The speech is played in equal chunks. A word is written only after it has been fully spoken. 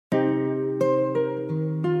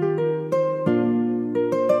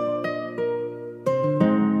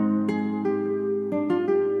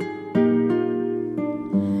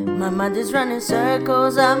My mind is running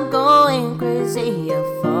circles, I'm going crazy. I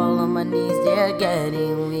fall on my knees, they're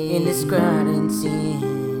getting weak in this quarantine.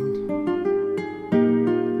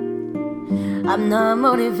 I'm not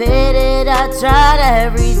motivated, I tried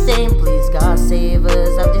everything. Please God save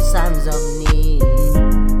us of these times of need.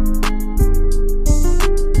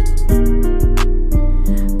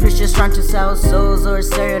 Preachers trying to sell souls or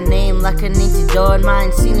sell your name like an empty door,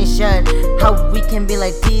 mind sealing shut. How we can be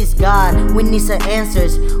like peace, God? We need some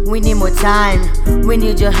answers, we need more time. We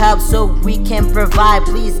need your help so we can provide.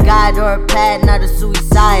 Please guide our path, not a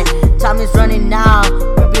suicide. Time is running now,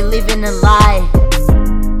 we be living a lie.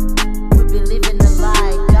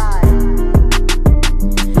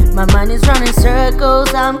 My mind is running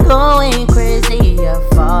circles, I'm going crazy. I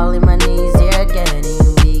fall on my knees, they're getting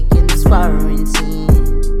weak in this quarantine.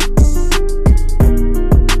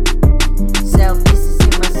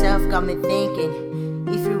 Self-distancing myself got me thinking,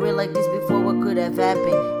 if we were like this before, what could have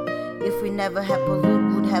happened? If we never had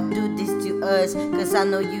pollute, would have do this to us. Cause I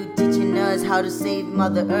know you teaching us how to save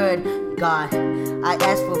Mother Earth. God, I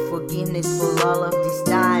ask for forgiveness for all of this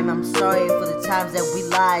time. I'm sorry for the times that we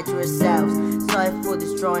lied to ourselves. Sorry for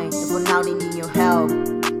destroying and for not needing your help.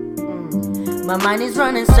 My mind is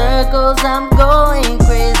running circles, I'm going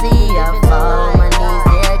crazy. I fall on my knees,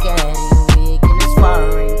 they're getting weak in this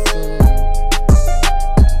quarantine.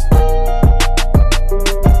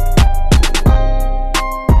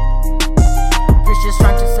 Preachers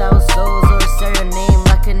trying to sell souls or sell your name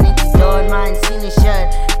like an empty door, mind sealing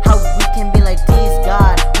shut. How we can be like this,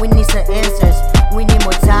 God? We need some answers, we need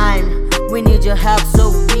more time. We need your help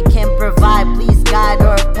so we can provide. Please guide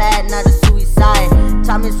our path, not a suicide.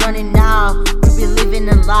 Time is running now, we be living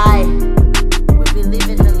a lie.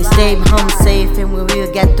 You stay home safe and we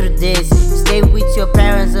will get through this. You stay with your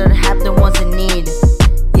parents or help the ones in need.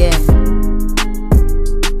 Yeah.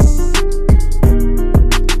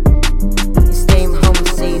 You stay home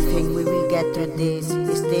safe and we will get through this.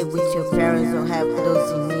 You stay with your parents or help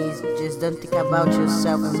those in need. Just don't think about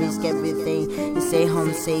yourself and risk everything. You stay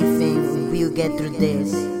home safe and we will get through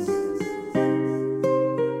this.